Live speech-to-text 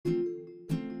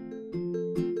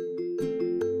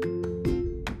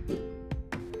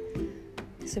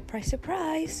Surprise,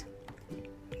 surprise,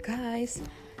 guys.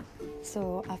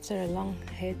 So after a long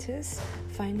hiatus,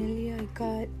 finally I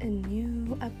got a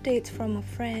new update from a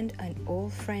friend, an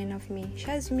old friend of me,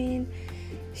 Shazmin.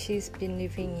 She's been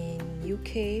living in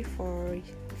UK for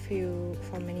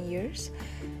many years,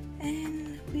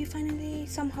 and we finally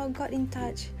somehow got in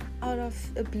touch out of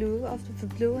the blue,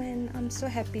 and I'm so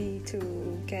happy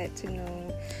to get to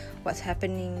know what's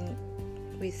happening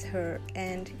with her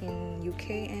and in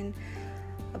UK and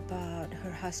about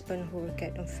her husband who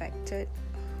get infected.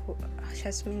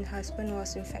 Shazmin's husband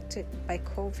was infected by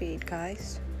COVID,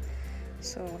 guys.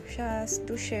 So Shaz,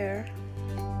 do share.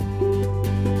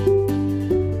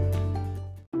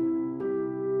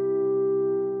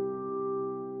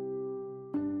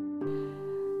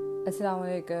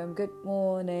 Assalamualaikum, good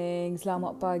morning,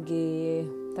 selamat pagi.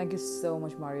 Thank you so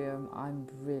much, Mariam. I'm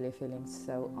really feeling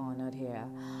so honored here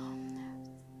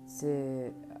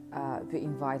to be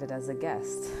invited as a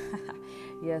guest.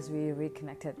 Yes, we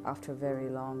reconnected after a very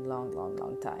long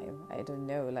time. I don't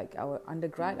know, like our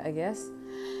undergrad, I guess.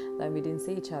 Then we didn't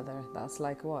see each other. That's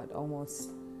like what,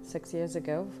 almost 5 years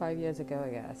ago, I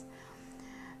guess.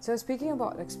 So speaking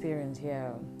about experience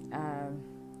here,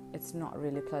 it's not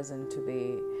really pleasant to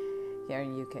be here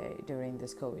in UK during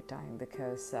this COVID time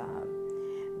because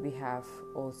we have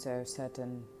also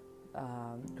certain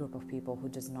group of people who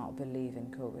does not believe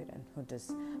in COVID and who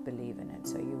does believe in it.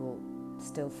 So you will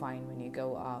still find when you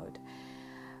go out,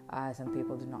 some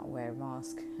people do not wear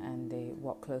mask and they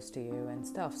walk close to you and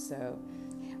stuff. So,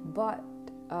 but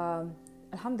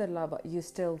alhamdulillah, but you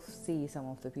still see some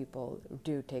of the people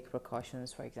do take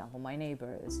precautions. For example, my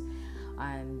neighbors,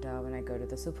 and when I go to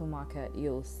the supermarket,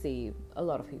 you'll see a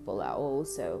lot of people are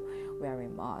also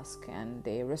wearing masks and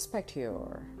they respect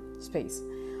your space.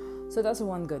 So that's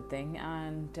one good thing.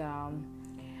 And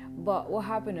but what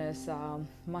happened is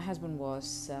my husband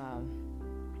was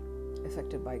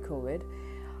affected by COVID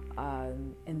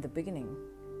in the beginning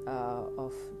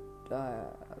of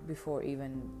before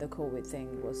even the COVID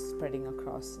thing was spreading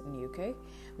across in UK,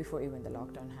 before even the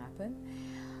lockdown happened.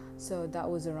 So that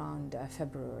was around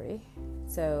February.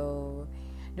 So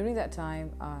during that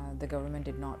time, the government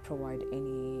did not provide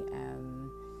any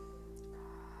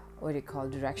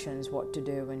directions what to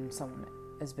do when someone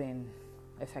has been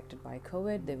affected by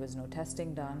COVID. There was no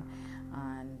testing done,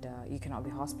 and you cannot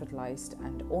be hospitalized,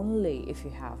 and only if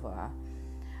you have a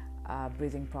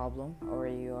breathing problem or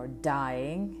you are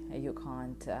dying, you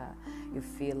can't you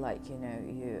feel like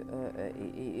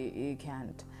you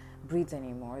can't breathe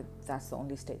anymore, that's the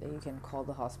only state that you can call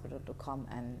the hospital to come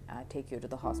and take you to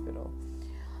the hospital.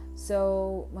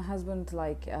 So my husband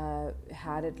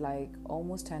had it like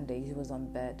almost 10 days. He was on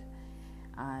bed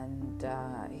and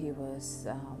he was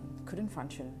couldn't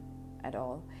function at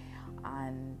all.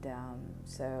 And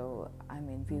so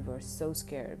we were so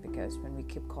scared because when we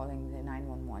kept calling the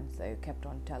 911, they kept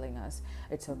on telling us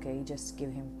it's okay, just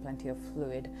give him plenty of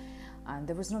fluid, and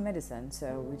there was no medicine,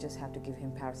 so we just have to give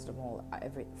him paracetamol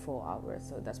every 4 hours.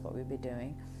 So that's what we'll be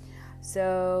doing.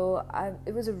 So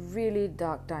it was a really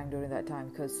dark time during that time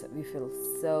because we feel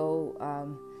so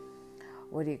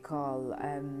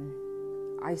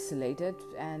isolated,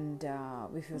 and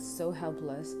we feel so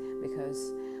helpless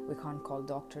because we can't call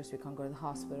doctors, we can't go to the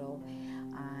hospital,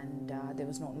 and there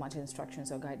was not much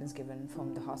instructions or guidance given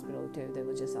from the hospital too. They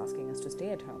were just asking us to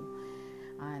stay at home.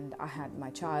 And I had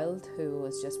my child who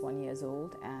was just 1 year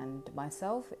old and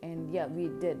myself, and we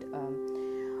did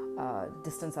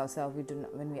distance ourselves. We do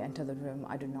not, when we enter the room,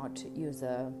 I do not use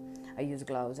I use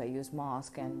gloves, I use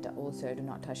mask, and also do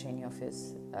not touch any of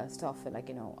his stuff.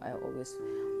 I always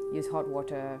use hot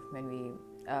water when we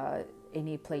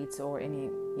any plates or any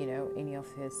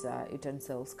of his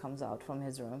utensils comes out from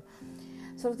his room.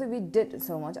 So we did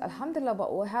so much, alhamdulillah.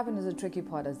 But what happened is the tricky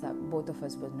part is that both of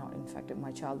us was not infected,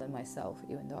 my child and myself,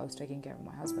 even though I was taking care of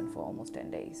my husband for almost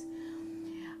 10 days.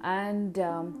 And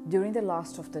during the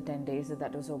last of the 10 days,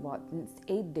 that was about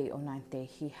 8th day or 9th day,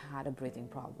 he had a breathing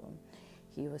problem.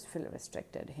 He was fully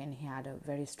restricted and he had a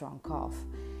very strong cough.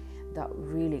 That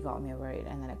really got me worried,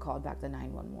 and then I called back the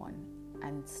 911,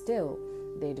 and still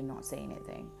they did not say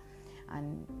anything.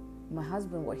 And my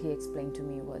husband, what he explained to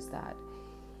me was that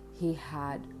he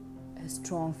had a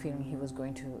strong feeling he was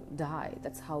going to die.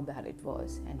 That's how bad it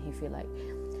was, and he feel like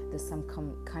there's some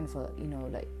kind of a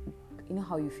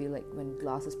how you feel like when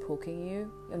glass is poking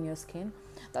you on your skin.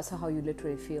 That's how you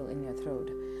literally feel in your throat.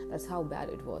 That's how bad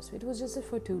it was. It was just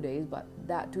for 2 days, but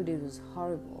that 2 days was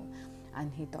horrible,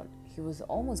 and he thought he was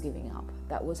almost giving up.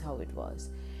 That was how it was.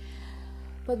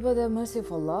 But by the mercy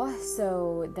of Allah,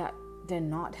 so that did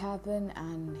not happen,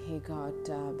 and he got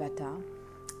better.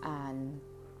 And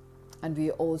and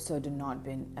we also did not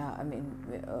been.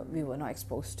 We were not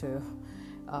exposed to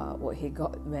what he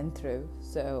went through.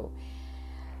 So,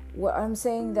 what I'm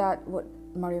saying that what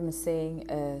Mariam is saying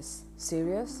is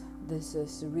serious. This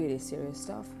is really serious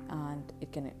stuff, and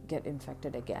it can get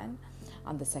infected again.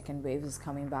 And the second wave is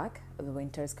coming back. The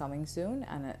winter is coming soon,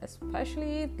 and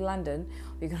especially London,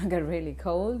 we're gonna get really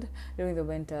cold during the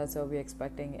winter. So we're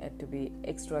expecting it to be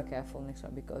extra careful next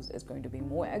time because it's going to be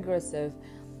more aggressive,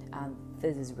 and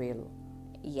this is real.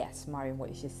 Yes, Mariam,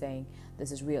 what she's saying,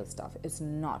 this is real stuff. It's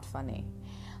not funny.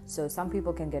 So some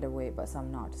people can get away, but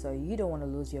some not. So you don't want to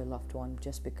lose your loved one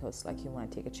just because you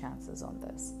want to take a chances on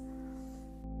this.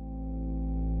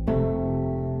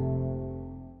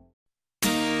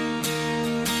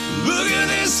 Look at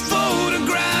this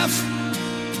photograph.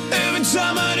 Every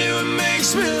time I do it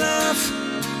makes me laugh.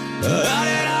 How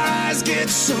did our eyes get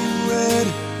so red?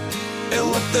 And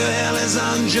what the hell is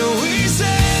on Joey's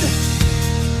head?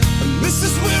 This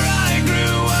is where I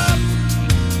grew up.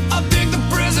 I think the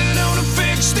president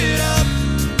fixed it up.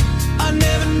 I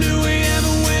never knew we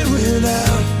ever went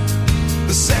without.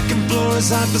 The second floor is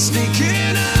hot for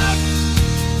sneaking out.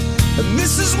 And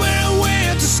this is where I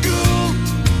went to school.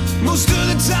 Most of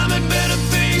the time had better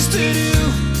things to do.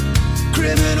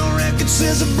 Criminal record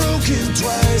says I've broken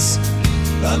twice.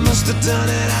 I must have done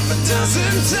it half a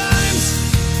dozen times.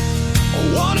 I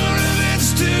wonder if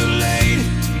it's too late.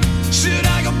 Should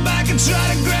I go back and try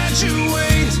to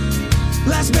graduate?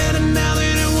 Life's better now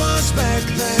than it was back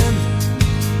then.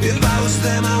 If I was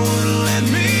them, I wouldn't let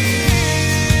me